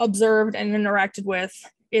I've observed and interacted with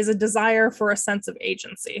is a desire for a sense of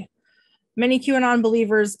agency. Many QAnon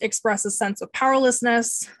believers express a sense of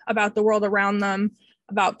powerlessness about the world around them,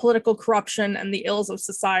 about political corruption and the ills of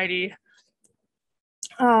society,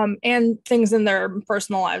 and things in their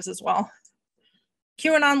personal lives as well.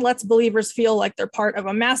 QAnon lets believers feel like they're part of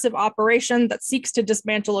a massive operation that seeks to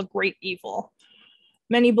dismantle a great evil.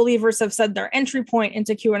 Many believers have said their entry point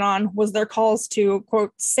into QAnon was their calls to,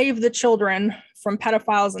 quote, save the children from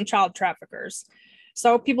pedophiles and child traffickers.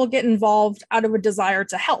 So people get involved out of a desire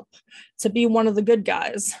to help, to be one of the good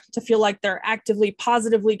guys, to feel like they're actively,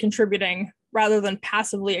 positively contributing rather than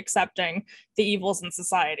passively accepting the evils in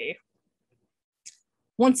society.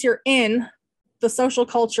 Once you're in, the social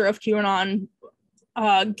culture of QAnon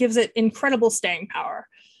gives it incredible staying power,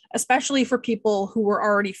 especially for people who were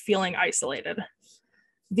already feeling isolated.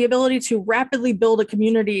 The ability to rapidly build a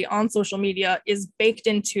community on social media is baked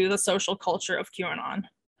into the social culture of QAnon.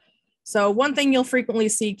 So one thing you'll frequently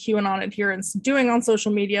see QAnon adherents doing on social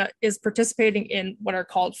media is participating in what are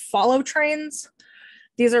called follow trains.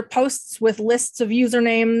 These are posts with lists of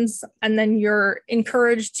usernames, and then you're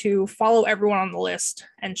encouraged to follow everyone on the list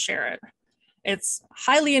and share it. It's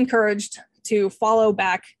highly encouraged to follow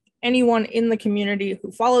back anyone in the community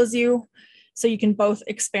who follows you, so you can both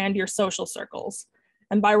expand your social circles.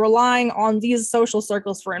 And by relying on these social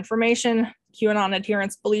circles for information, QAnon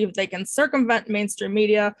adherents believe they can circumvent mainstream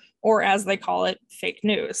media, or as they call it, fake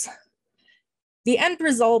news. The end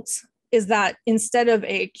result is that instead of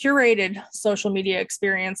a curated social media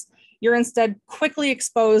experience, you're instead quickly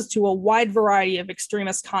exposed to a wide variety of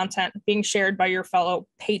extremist content being shared by your fellow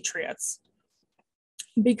patriots.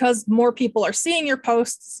 Because more people are seeing your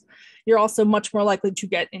posts, you're also much more likely to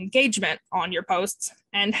get engagement on your posts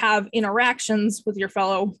and have interactions with your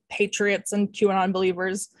fellow patriots and QAnon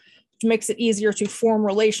believers, which makes it easier to form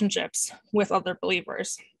relationships with other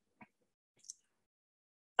believers.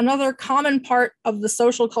 Another common part of the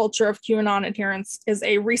social culture of QAnon adherents is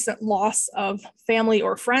a recent loss of family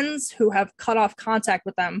or friends who have cut off contact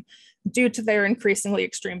with them due to their increasingly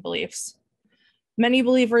extreme beliefs. Many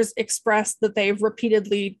believers express that they've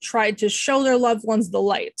repeatedly tried to show their loved ones the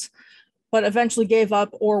light, but eventually gave up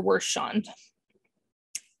or were shunned.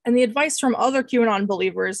 And the advice from other QAnon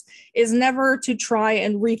believers is never to try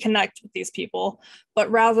and reconnect with these people,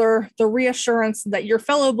 but rather the reassurance that your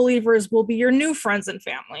fellow believers will be your new friends and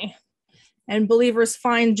family. And believers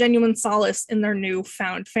find genuine solace in their new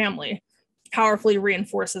found family, powerfully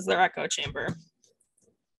reinforces their echo chamber.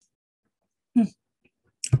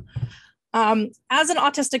 As an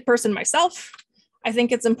autistic person myself, I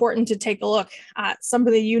think it's important to take a look at some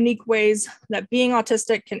of the unique ways that being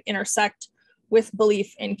autistic can intersect with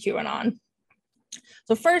belief in QAnon.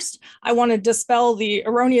 So first, I want to dispel the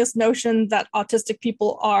erroneous notion that autistic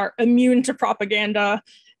people are immune to propaganda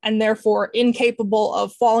and therefore incapable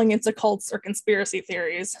of falling into cults or conspiracy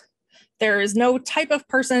theories. There is no type of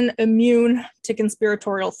person immune to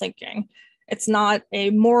conspiratorial thinking. It's not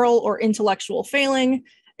a moral or intellectual failing.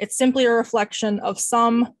 It's simply a reflection of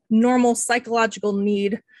some normal psychological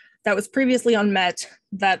need that was previously unmet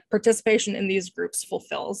that participation in these groups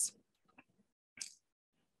fulfills.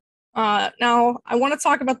 Now, I want to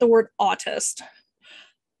talk about the word autist.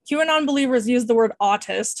 QAnon believers use the word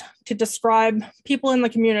autist to describe people in the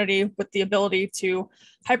community with the ability to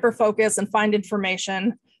hyperfocus and find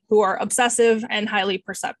information, who are obsessive and highly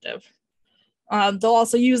perceptive. They'll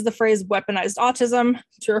also use the phrase weaponized autism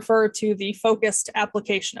to refer to the focused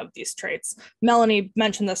application of these traits. Melanie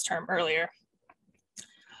mentioned this term earlier.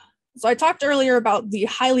 So I talked earlier about the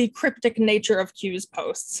highly cryptic nature of Q's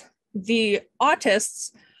posts. The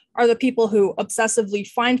autists are the people who obsessively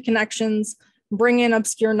find connections, bring in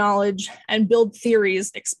obscure knowledge, and build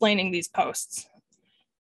theories explaining these posts.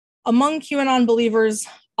 Among QAnon believers,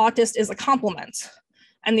 autist is a compliment,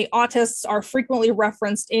 and the autists are frequently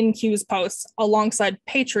referenced in Q's posts alongside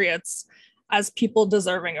patriots as people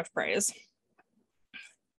deserving of praise.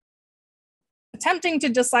 Attempting to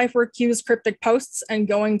decipher Q's cryptic posts and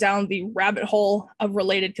going down the rabbit hole of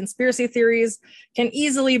related conspiracy theories can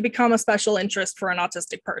easily become a special interest for an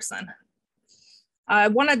autistic person. I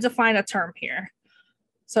want to define a term here.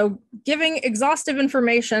 So giving exhaustive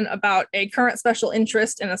information about a current special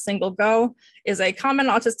interest in a single go is a common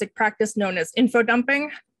autistic practice known as info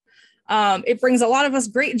dumping. It brings a lot of us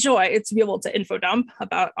great joy to be able to info dump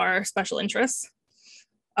about our special interests.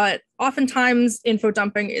 Oftentimes, info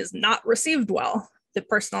dumping is not received well. The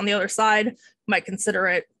person on the other side might consider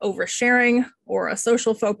it oversharing or a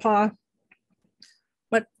social faux pas.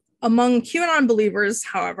 But among QAnon believers,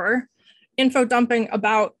 however, info dumping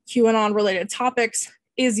about QAnon related topics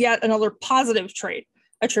is yet another positive trait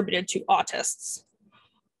attributed to autists.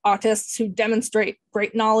 Autists who demonstrate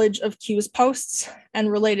great knowledge of Q's posts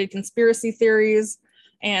and related conspiracy theories,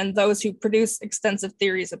 and those who produce extensive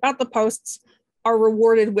theories about the posts are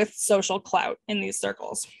rewarded with social clout in these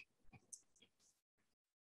circles.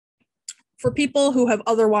 For people who have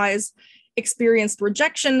otherwise experienced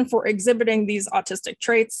rejection for exhibiting these autistic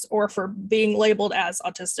traits or for being labeled as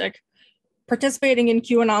autistic, participating in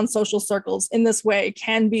QAnon social circles in this way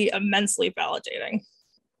can be immensely validating.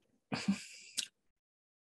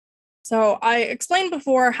 So I explained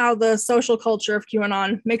before how the social culture of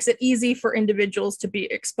QAnon makes it easy for individuals to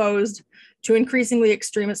be exposed to increasingly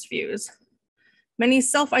extremist views. Many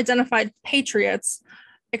self-identified patriots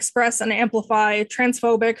express and amplify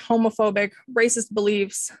transphobic, homophobic, racist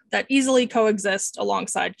beliefs that easily coexist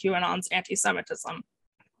alongside QAnon's anti-Semitism.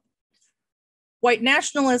 White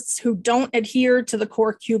nationalists who don't adhere to the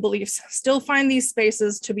core Q beliefs still find these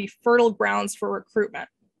spaces to be fertile grounds for recruitment.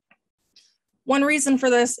 One reason for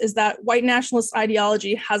this is that white nationalist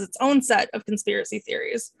ideology has its own set of conspiracy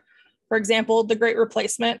theories. For example, the Great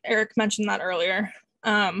Replacement, Eric mentioned that earlier.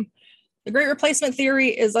 The Great Replacement theory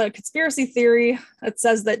is a conspiracy theory that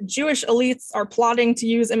says that Jewish elites are plotting to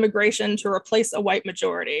use immigration to replace a white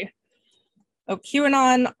majority.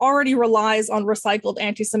 QAnon already relies on recycled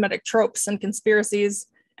anti-Semitic tropes and conspiracies,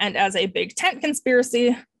 and as a big tent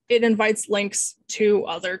conspiracy, it invites links to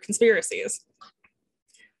other conspiracies.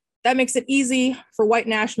 That makes it easy for white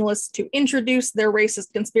nationalists to introduce their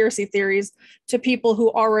racist conspiracy theories to people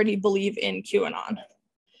who already believe in QAnon.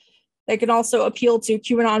 They can also appeal to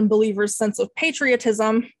QAnon believers' sense of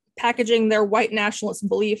patriotism, packaging their white nationalist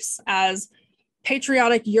beliefs as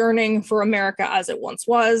patriotic yearning for America as it once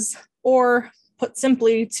was, or put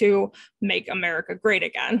simply, to make America great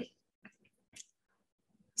again.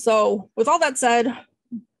 So with all that said,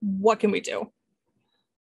 what can we do?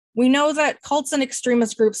 We know that cults and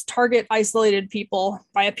extremist groups target isolated people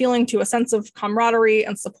by appealing to a sense of camaraderie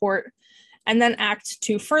and support, and then act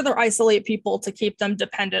to further isolate people to keep them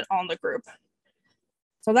dependent on the group.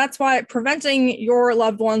 So that's why preventing your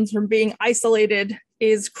loved ones from being isolated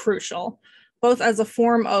is crucial, both as a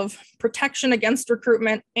form of protection against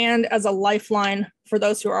recruitment and as a lifeline for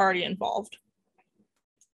those who are already involved.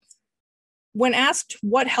 When asked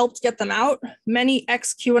what helped get them out, many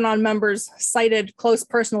ex-QAnon members cited close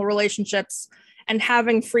personal relationships and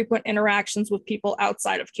having frequent interactions with people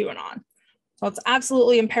outside of QAnon. So it's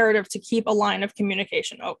absolutely imperative to keep a line of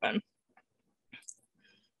communication open.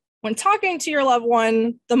 When talking to your loved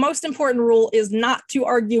one, the most important rule is not to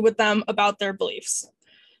argue with them about their beliefs.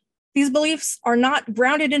 These beliefs are not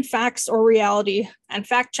grounded in facts or reality, and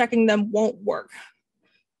fact-checking them won't work.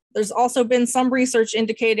 There's also been some research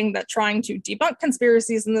indicating that trying to debunk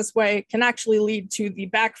conspiracies in this way can actually lead to the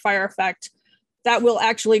backfire effect that will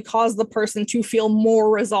actually cause the person to feel more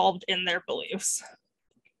resolved in their beliefs.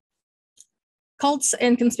 Cults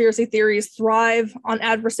and conspiracy theories thrive on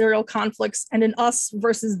adversarial conflicts and an us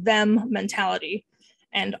versus them mentality,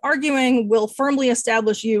 and arguing will firmly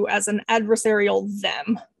establish you as an adversarial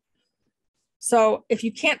them. So if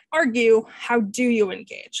you can't argue, how do you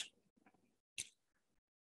engage?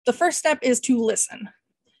 The first step is to listen.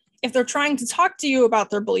 If they're trying to talk to you about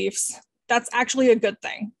their beliefs, that's actually a good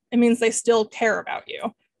thing. It means they still care about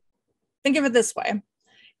you. Think of it this way.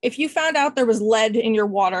 If you found out there was lead in your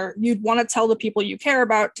water, you'd want to tell the people you care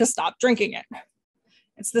about to stop drinking it.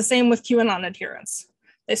 It's the same with QAnon adherents.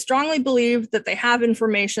 They strongly believe that they have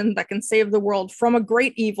information that can save the world from a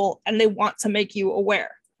great evil, and they want to make you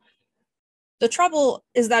aware. The trouble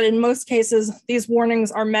is that in most cases, these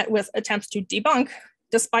warnings are met with attempts to debunk,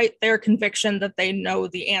 despite their conviction that they know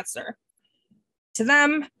the answer. To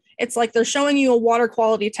them, it's like they're showing you a water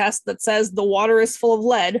quality test that says the water is full of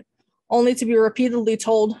lead, only to be repeatedly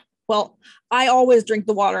told, well, I always drink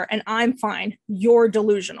the water and I'm fine, you're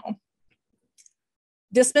delusional.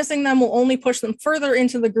 Dismissing them will only push them further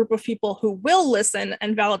into the group of people who will listen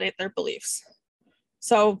and validate their beliefs.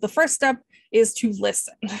 So the first step is to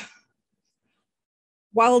listen.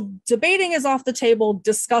 While debating is off the table,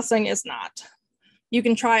 discussing is not. You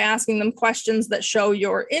can try asking them questions that show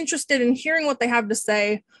you're interested in hearing what they have to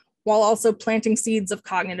say, while also planting seeds of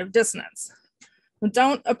cognitive dissonance.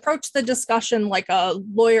 Don't approach the discussion like a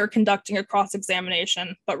lawyer conducting a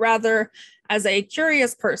cross-examination, but rather as a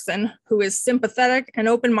curious person who is sympathetic and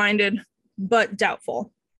open-minded, but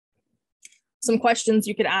doubtful. Some questions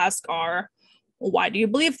you could ask are, well, why do you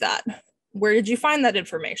believe that? Where did you find that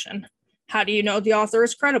information? How do you know the author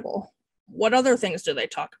is credible? What other things do they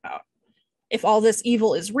talk about? If all this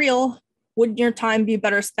evil is real, wouldn't your time be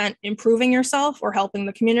better spent improving yourself or helping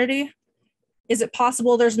the community? Is it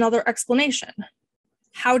possible there's another explanation?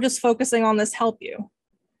 How does focusing on this help you?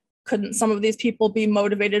 Couldn't some of these people be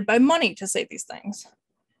motivated by money to say these things?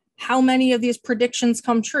 How many of these predictions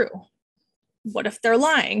come true? What if they're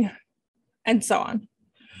lying? And so on.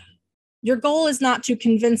 Your goal is not to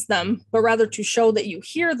convince them, but rather to show that you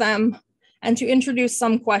hear them and to introduce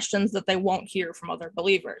some questions that they won't hear from other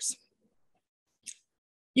believers.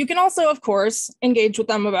 You can also, of course, engage with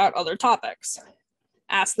them about other topics.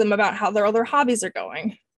 Ask them about how their other hobbies are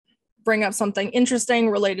going. Bring up something interesting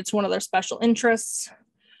related to one of their special interests.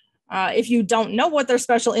 If you don't know what their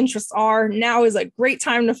special interests are, now is a great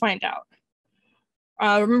time to find out.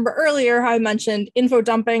 Remember earlier how I mentioned info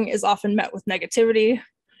dumping is often met with negativity.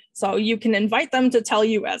 So you can invite them to tell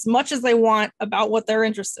you as much as they want about what they're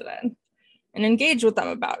interested in and engage with them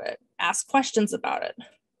about it. Ask questions about it.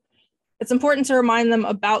 It's important to remind them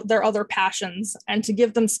about their other passions and to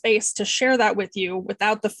give them space to share that with you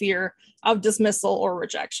without the fear of dismissal or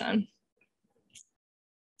rejection.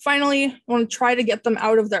 Finally, I want to try to get them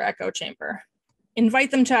out of their echo chamber.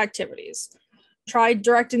 Invite them to activities. Try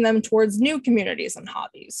directing them towards new communities and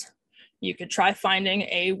hobbies. You could try finding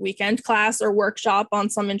a weekend class or workshop on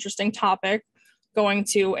some interesting topic, going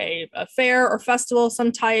to a fair or festival of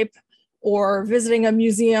some type, or visiting a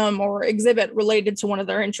museum or exhibit related to one of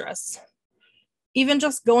their interests. Even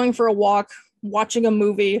just going for a walk, watching a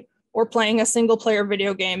movie, or playing a single-player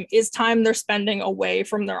video game is time they're spending away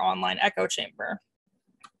from their online echo chamber.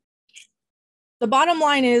 The bottom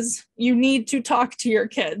line is you need to talk to your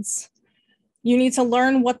kids. You need to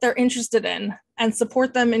learn what they're interested in and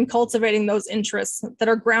support them in cultivating those interests that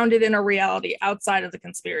are grounded in a reality outside of the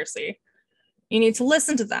conspiracy. You need to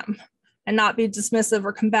listen to them and not be dismissive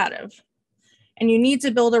or combative. And you need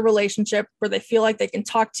to build a relationship where they feel like they can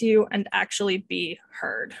talk to you and actually be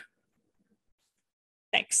heard.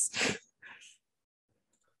 Thanks.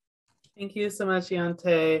 Thank you so much,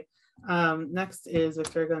 Yante. Next is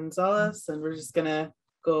Victor Gonzalez, and we're just gonna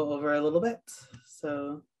go over a little bit.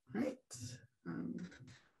 So, all right.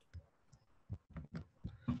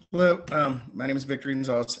 Hello, my name is Victor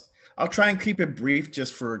Gonzalez. I'll try and keep it brief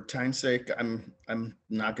just for time's sake. I'm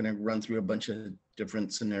not going to run through a bunch of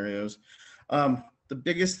different scenarios. The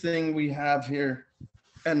biggest thing we have here,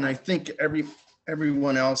 and I think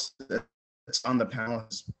everyone else that's on the panel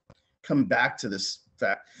has come back to this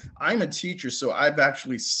fact. I'm a teacher, so I've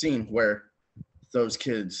actually seen where those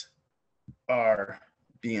kids are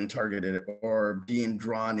being targeted or being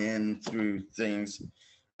drawn in through things,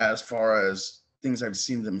 as far as things I've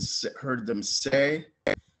seen them heard them say,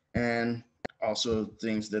 and also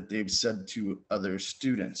things that they've said to other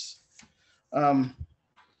students.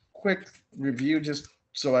 Quick review, just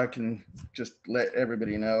so I can just let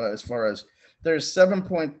everybody know, as far as there's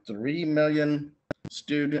 7.3 million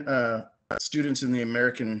students in the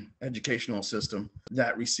American educational system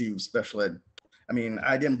that receive special ed. I mean,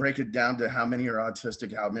 I didn't break it down to how many are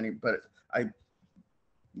autistic, how many, but I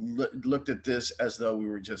looked at this as though we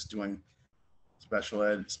were just doing special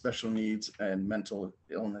ed, special needs, and mental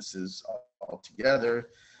illnesses all together.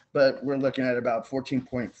 But we're looking at about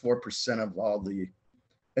 14.4% of all the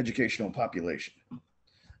educational population.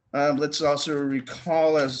 Let's also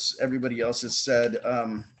recall, as everybody else has said,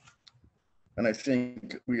 and I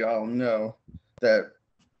think we all know, that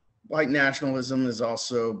white nationalism is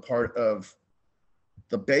also part of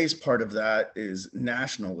the base part of that is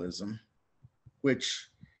nationalism, which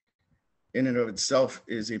in and of itself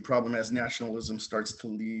is a problem, as nationalism starts to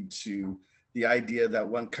lead to the idea that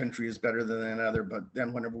one country is better than another. But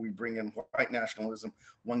then whenever we bring in white nationalism,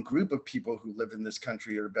 one group of people who live in this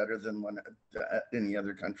country are better than any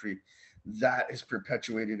other country. That is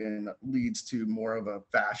perpetuated and leads to more of a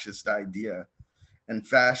fascist idea. And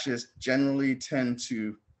fascists generally tend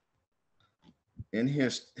to,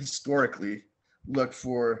 historically, look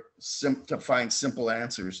for to find simple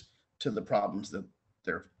answers to the problems that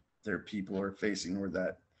their people are facing, or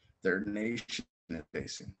that their nation is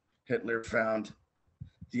facing. Hitler found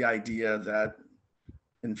the idea that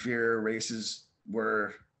inferior races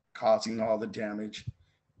were causing all the damage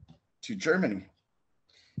to Germany.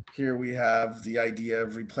 Here we have the idea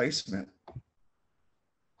of replacement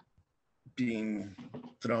being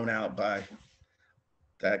thrown out by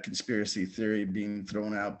that conspiracy theory, being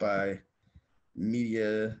thrown out by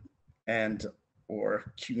media and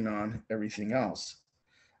or QAnon, everything else.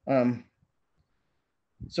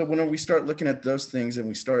 So when we start looking at those things and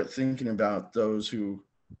we start thinking about those who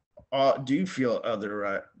do feel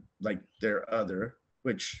other, like they're other,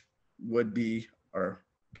 which would be our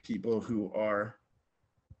people who are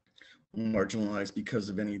marginalized because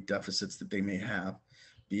of any deficits that they may have,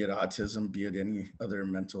 be it autism, be it any other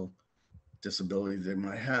mental disability they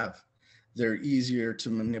might have, they're easier to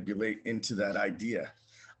manipulate into that idea.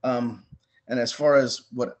 And as far as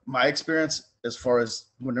what my experience, as far as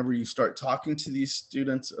whenever you start talking to these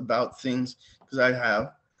students about things, because I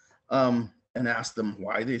have, and ask them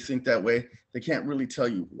why they think that way, they can't really tell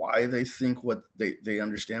you why they think what they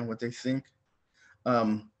understand what they think.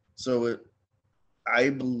 I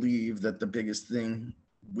believe that the biggest thing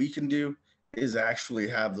we can do is actually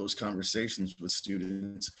have those conversations with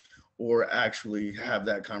students, or actually have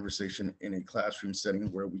that conversation in a classroom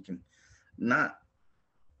setting where we can not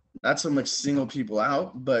so much single people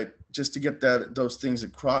out, but just to get those things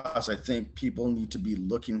across. I think people need to be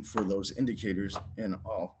looking for those indicators in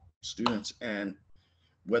all students, and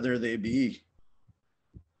whether they be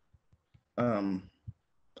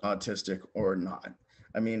autistic or not.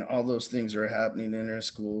 I mean, all those things are happening in our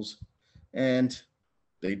schools, and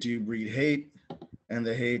they do breed hate, and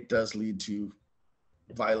the hate does lead to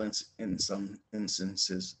violence in some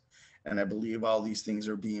instances. And I believe all these things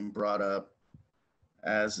are being brought up,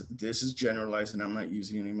 as this is generalized, and I'm not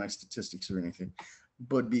using any of my statistics or anything,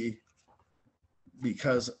 but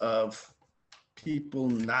because of people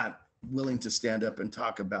not willing to stand up and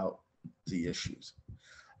talk about the issues.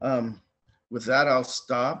 With that, I'll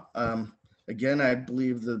stop. Again, I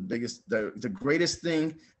believe the greatest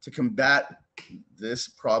thing to combat this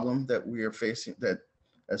problem that we are facing, that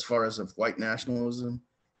as far as of white nationalism,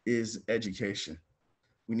 is education.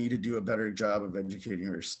 We need to do a better job of educating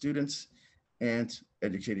our students and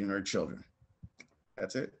educating our children.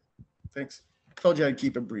 That's it. Thanks. Told you I'd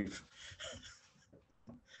keep it brief.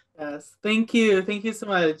 Yes, thank you. Thank you so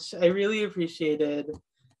much. I really appreciated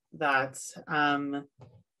that.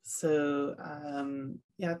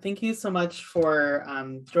 Yeah, thank you so much for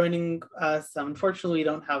joining us. Unfortunately, we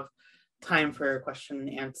don't have time for question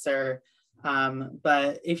and answer,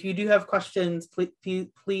 but if you do have questions,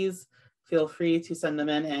 please feel free to send them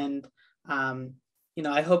in. And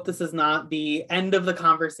I hope this is not the end of the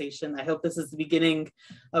conversation. I hope this is the beginning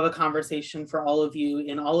of a conversation for all of you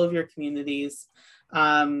in all of your communities,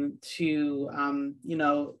 to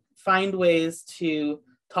find ways to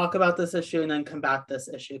talk about this issue and then combat this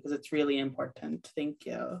issue, because it's really important. Thank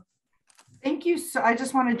you. Thank you. So I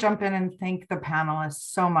just want to jump in and thank the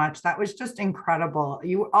panelists so much. That was just incredible.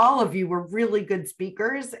 All of you were really good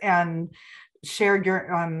speakers and shared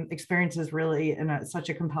your experiences really in such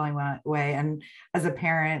a compelling way. And as a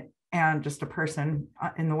parent and just a person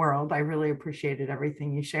in the world, I really appreciated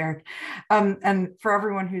everything you shared. And for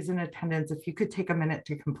everyone who's in attendance, if you could take a minute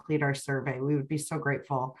to complete our survey, we would be so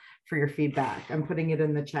grateful for your feedback. I'm putting it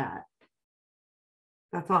in the chat.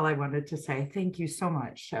 That's all I wanted to say. Thank you so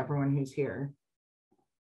much to everyone who's here.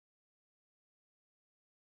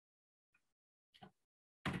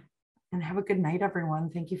 And have a good night, everyone.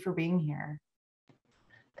 Thank you for being here.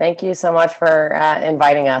 Thank you so much for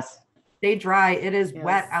inviting us. Stay dry. It is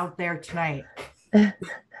wet out there tonight.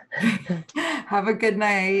 Have a good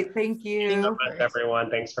night. Thank you. Thank you so much, everyone.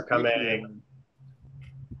 Thanks for coming.